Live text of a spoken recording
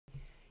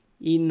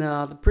In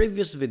the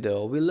previous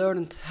video, we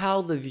learned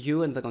how the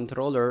view and the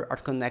controller are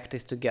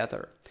connected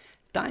together.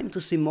 Time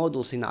to see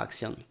modules in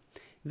action.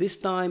 This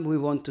time we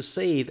want to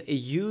save a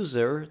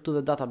user to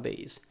the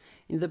database.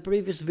 In the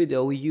previous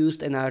video we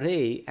used an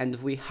array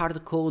and we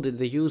hard-coded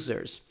the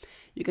users.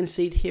 You can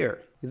see it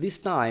here. This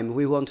time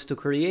we want to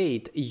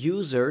create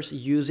users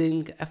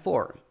using a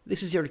form.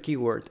 This is your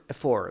keyword, a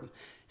form.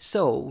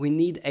 So we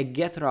need a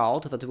get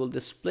route that will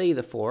display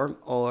the form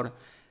or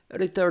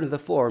return the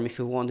form if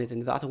you want it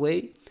in that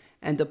way,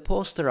 and a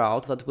post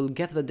route that will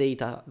get the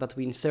data that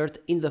we insert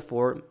in the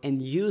form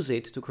and use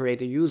it to create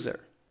a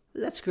user.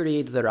 Let's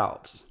create the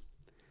routes.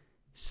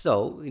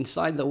 So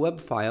inside the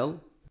web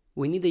file,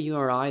 we need a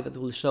URI that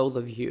will show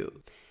the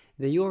view.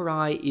 The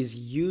URI is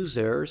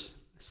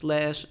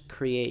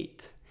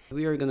users/create.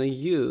 We are going to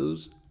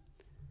use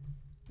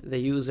the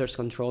users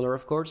controller,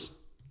 of course,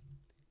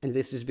 and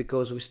this is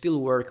because we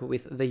still work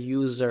with the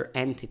user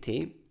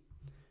entity.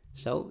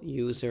 So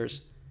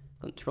users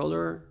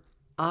controller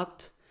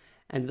at,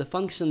 and the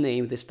function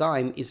name this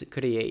time is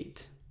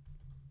create.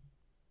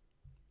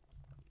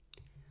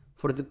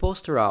 For the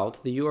post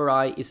route, the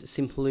URI is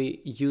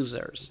simply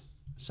users.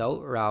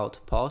 So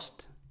route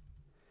post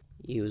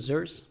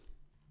users.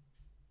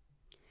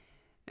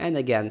 And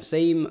again,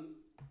 same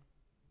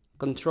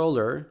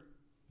controller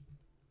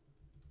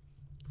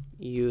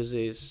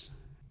uses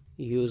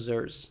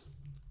users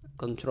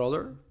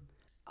controller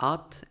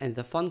at, and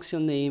the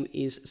function name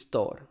is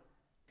store.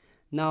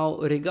 Now,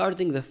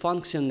 regarding the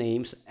function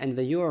names and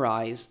the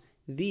URIs,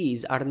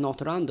 these are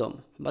not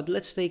random, but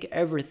let's take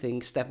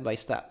everything step by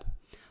step.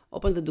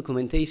 Open the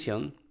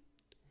documentation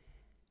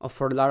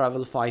for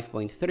Laravel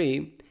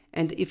 5.3,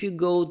 and if you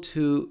go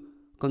to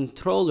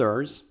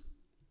controllers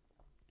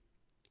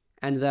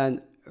and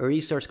then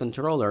resource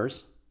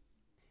controllers,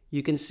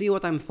 you can see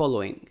what I'm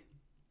following.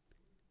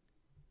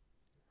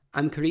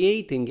 I'm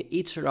creating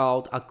each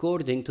route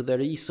according to the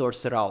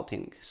resource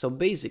routing. So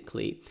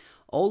basically,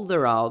 all the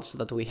routes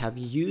that we have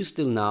used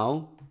till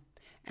now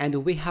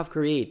and we have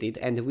created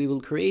and we will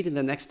create in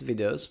the next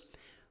videos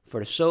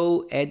for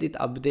show, edit,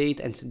 update,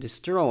 and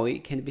destroy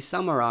can be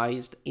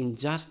summarized in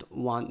just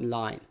one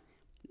line.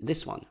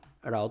 This one,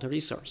 route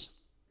resource.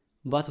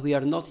 But we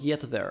are not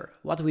yet there.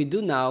 What we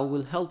do now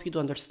will help you to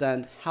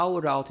understand how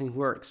routing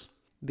works,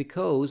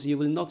 because you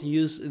will not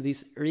use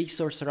this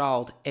resource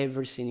route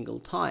every single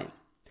time.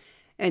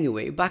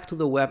 Anyway, back to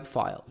the web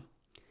file.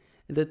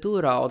 The two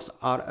routes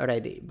are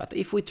ready, but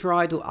if we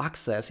try to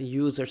access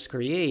users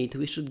create,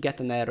 we should get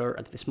an error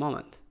at this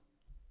moment.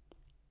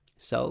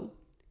 So,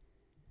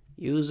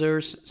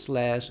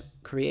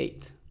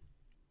 users/create.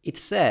 It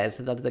says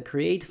that the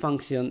create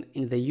function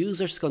in the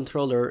users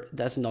controller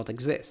does not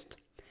exist.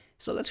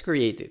 So let's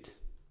create it.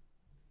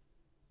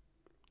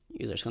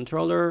 Users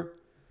controller,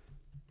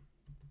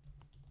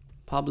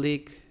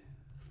 public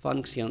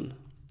function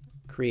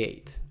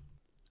create.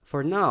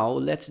 For now,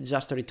 let's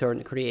just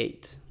return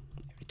create.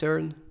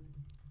 Return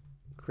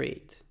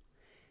create.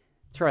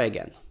 Try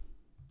again.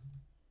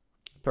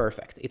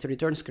 Perfect, it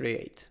returns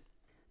create.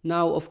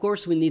 Now, of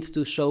course, we need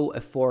to show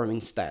a form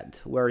instead,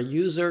 where a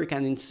user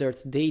can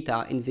insert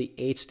data in the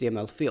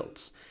HTML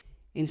fields.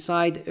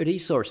 Inside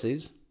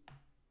resources,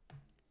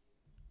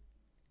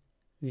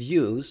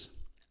 views,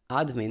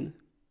 admin,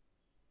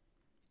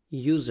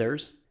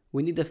 users,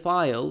 we need a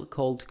file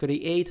called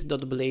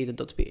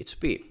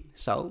create.blade.php.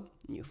 So,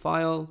 new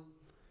file,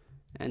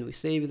 and we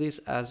save this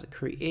as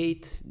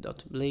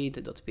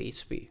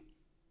create.blade.php.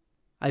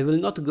 I will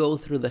not go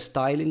through the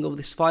styling of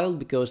this file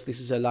because this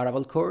is a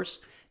Laravel course,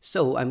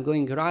 so I'm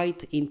going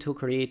right into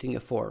creating a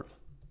form.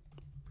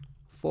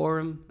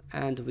 Form,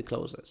 and we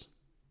close this.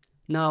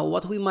 Now,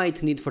 what we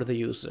might need for the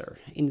user.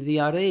 In the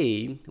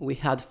array, we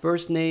had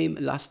first name,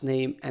 last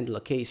name, and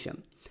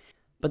location.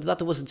 But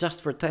that was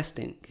just for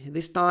testing.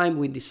 This time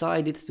we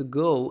decided to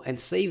go and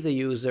save the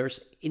users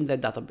in the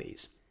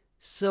database.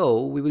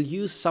 So we will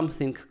use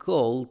something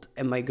called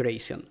a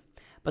migration.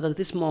 But at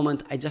this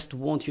moment, I just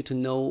want you to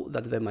know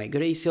that the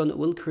migration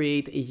will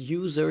create a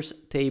users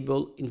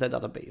table in the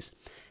database.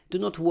 Do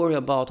not worry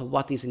about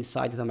what is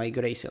inside the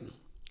migration.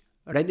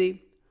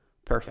 Ready?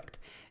 Perfect.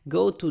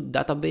 Go to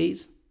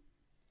database,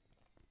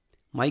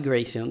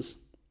 migrations,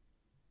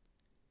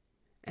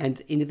 and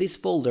in this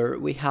folder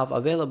we have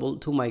available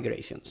two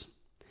migrations.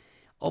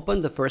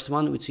 Open the first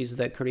one, which is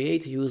the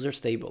create users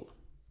table.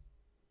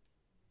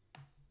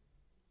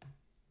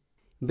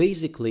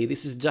 Basically,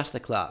 this is just a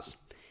class.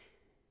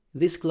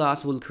 This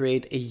class will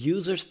create a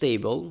users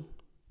table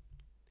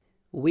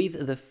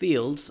with the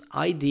fields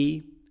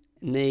ID,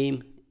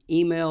 name,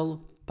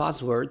 email,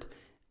 password,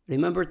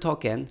 remember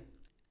token,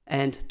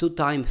 and two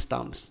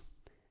timestamps,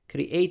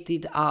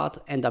 created at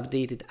and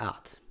updated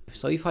at.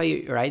 So if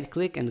I right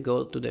click and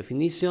go to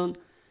definition,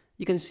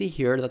 you can see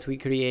here that we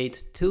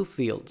create two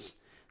fields,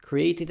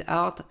 created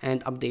at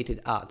and updated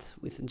at,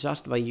 with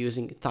just by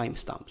using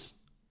timestamps.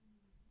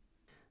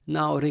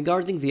 Now,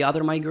 regarding the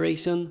other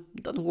migration,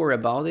 don't worry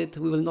about it,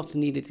 we will not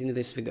need it in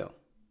this video.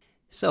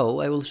 So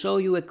I will show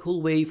you a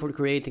cool way for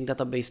creating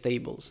database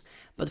tables,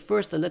 but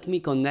first let me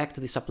connect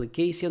this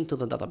application to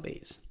the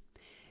database.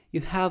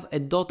 you have a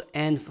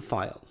 .env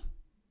file.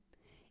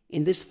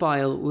 In this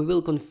file, we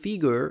will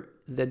configure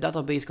the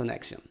database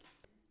connection.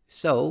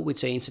 So we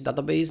change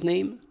database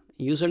name,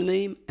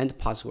 username, and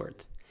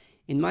password.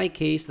 In my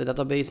case, the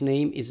database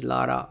name is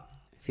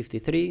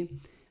Lara53,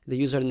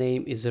 the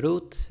username is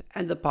root,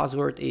 and the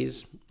password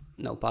is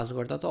no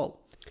password at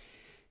all.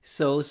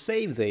 So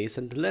save this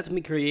and let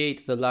me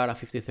create the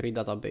Lara53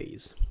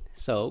 database.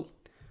 So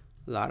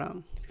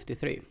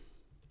Lara53.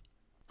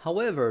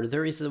 However,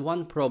 there is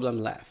one problem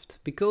left.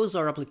 Because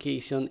our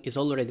application is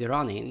already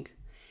running,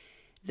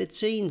 the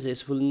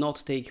changes will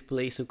not take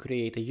place to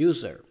create a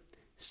user.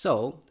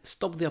 So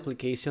stop the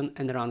application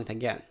and run it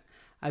again.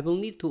 I will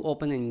need to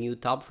open a new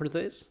tab for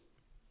this.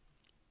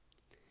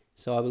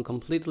 So I will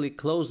completely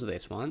close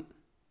this one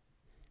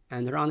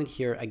and run it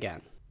here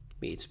again.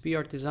 PHP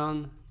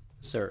artisan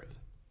serve.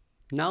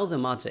 Now the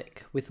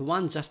magic. With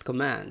one just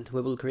command,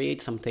 we will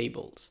create some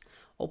tables.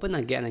 Open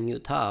again a new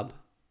tab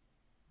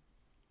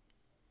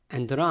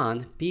and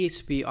run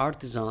PHP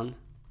artisan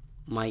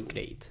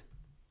migrate.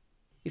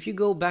 If you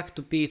go back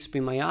to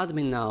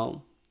phpMyAdmin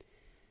now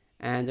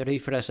and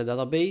refresh the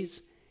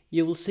database,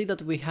 you will see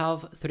that we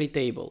have 3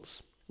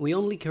 tables. We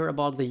only care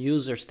about the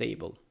users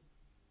table.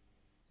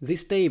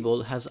 This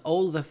table has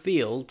all the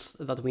fields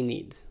that we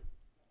need.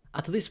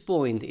 At this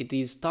point, it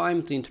is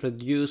time to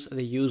introduce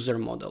the user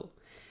model.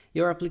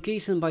 Your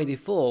application by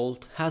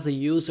default has a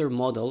user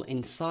model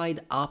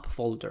inside app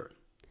folder.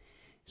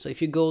 So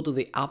if you go to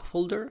the app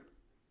folder,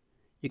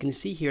 you can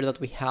see here that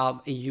we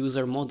have a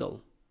user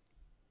model.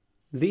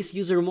 This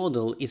user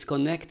model is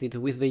connected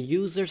with the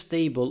users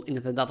table in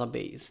the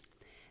database.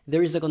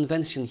 There is a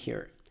convention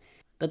here.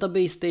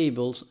 Database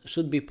tables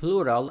should be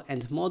plural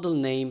and model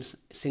names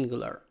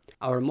singular.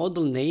 Our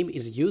model name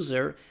is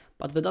user,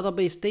 but the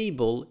database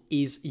table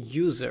is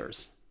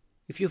users.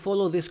 If you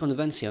follow this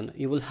convention,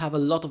 you will have a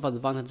lot of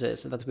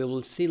advantages that we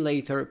will see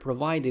later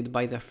provided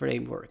by the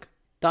framework.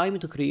 Time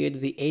to create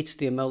the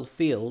HTML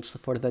fields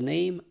for the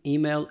name,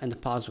 email,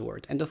 and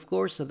password, and of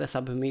course the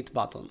submit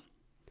button.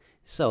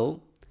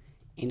 So,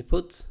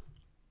 input,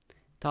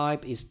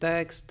 type is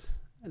text,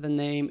 the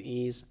name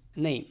is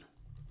name.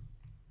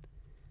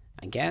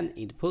 Again,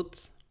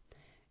 input,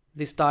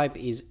 this type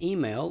is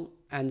email,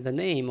 and the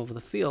name of the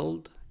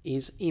field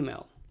is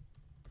email.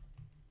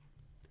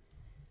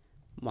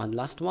 One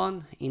last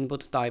one,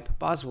 input type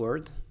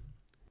password,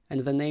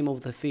 and the name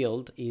of the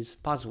field is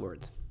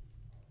password.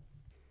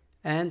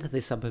 And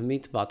the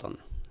submit button.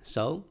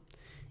 So,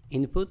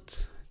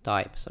 input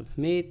type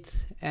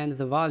submit, and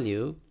the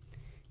value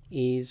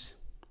is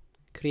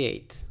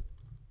create.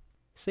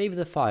 Save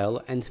the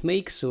file and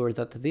make sure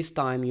that this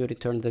time you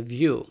return the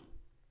view.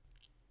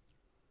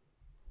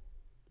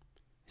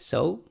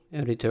 So,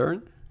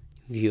 return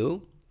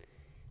view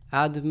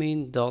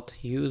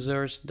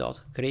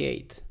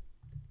admin.users.create.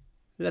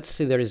 Let's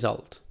see the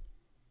result.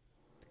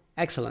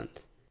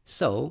 Excellent.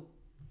 So,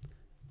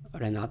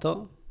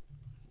 Renato,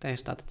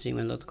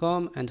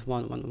 test@gmail.com and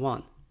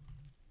 111.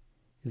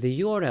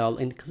 The URL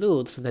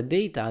includes the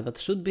data that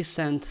should be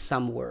sent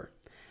somewhere.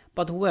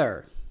 But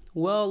where?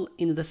 Well,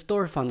 in the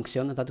store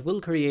function that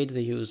will create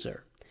the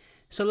user.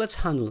 So let's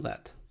handle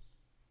that.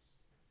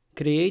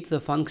 Create the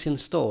function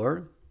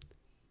store.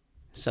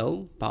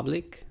 So,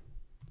 public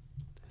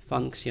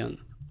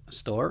function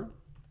store.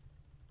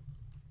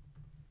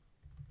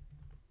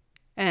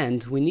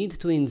 And we need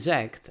to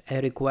inject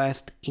a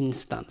request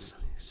instance.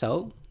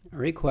 So,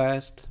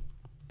 request.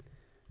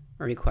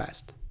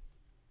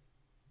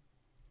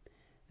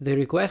 The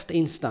request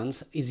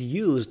instance is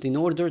used in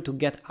order to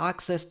get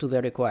access to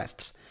the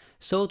requests.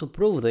 So to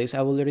prove this,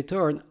 I will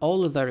return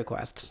all of the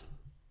requests.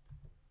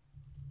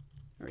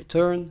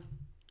 Return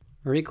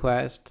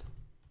request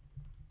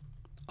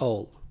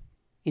all.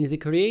 In the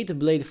create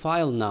blade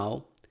file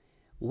now,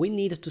 we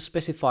need to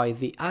specify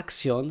the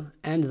action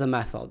and the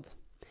method.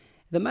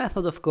 The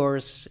method, of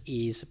course,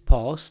 is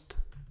post,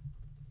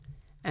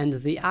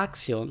 and the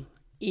action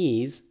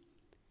is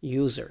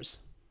users.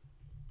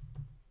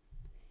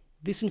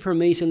 This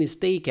information is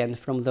taken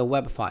from the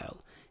web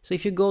file. So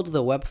if you go to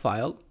the web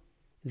file,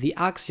 the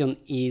action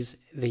is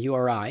the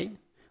URI,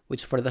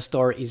 which for the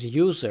store is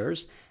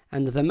users,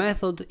 and the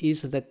method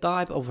is the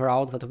type of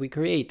route that we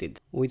created,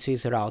 which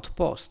is route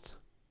post.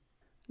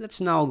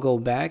 Let's now go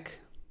back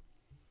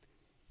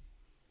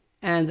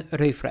and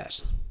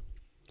refresh.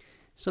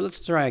 So let's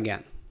try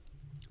again.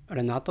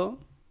 Renato,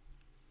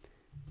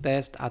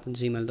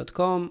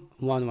 test@gmail.com,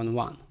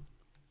 111.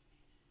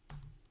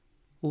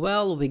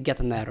 Well, we get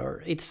an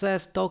error. It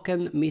says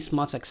token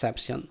mismatch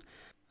exception.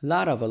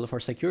 Laravel, for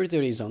security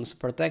reasons,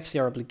 protects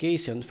your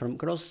application from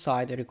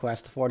cross-site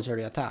request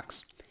forgery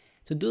attacks.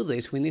 To do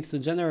this, we need to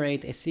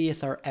generate a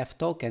Csrf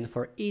token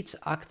for each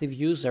active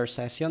user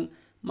session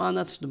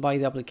managed by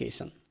the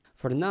application.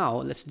 For now,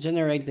 let's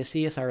generate the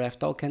Csrf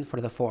token for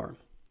the form.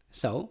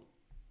 So,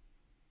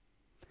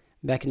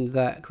 back in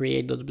the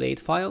create.blade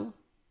file,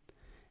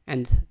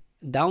 and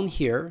down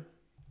here,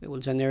 we will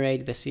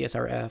generate the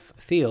Csrf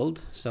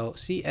field, so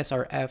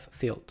Csrf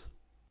field.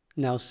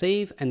 Now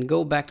save and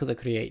go back to the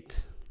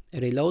create.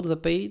 Reload the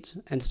page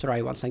and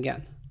try once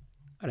again.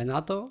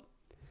 Renato,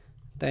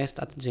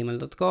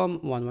 test@gmail.com,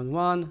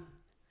 111.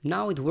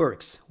 Now it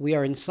works. We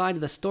are inside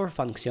the store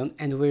function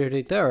and we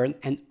return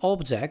an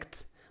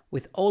object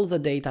with all the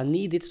data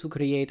needed to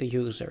create a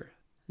user.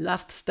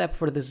 Last step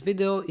for this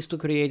video is to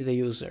create the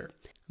user.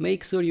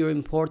 Make sure you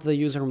import the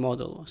user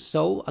model.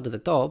 So at the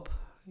top,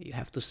 you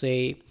have to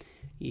say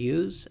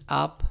use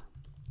app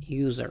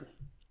user.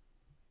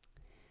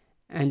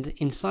 And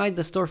inside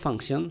the store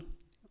function,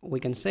 we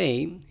can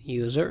say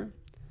user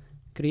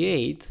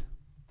create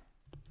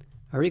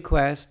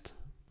request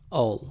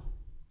all.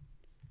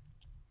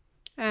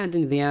 And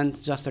in the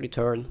end, just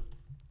return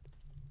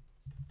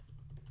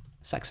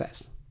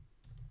success.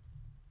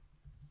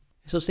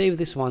 So save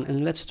this one and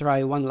let's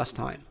try one last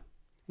time.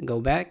 Go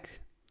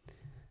back,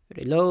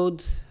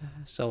 reload,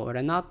 so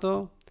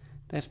Renato,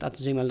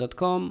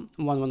 test@gmail.com,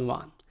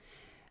 111.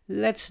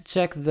 Let's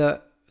check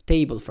the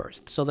table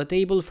first. So the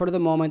table for the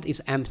moment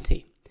is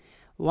empty.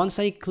 Once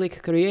I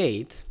click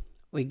create,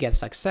 we get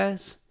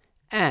success,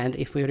 and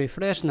if we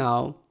refresh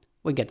now,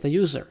 we get the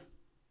user.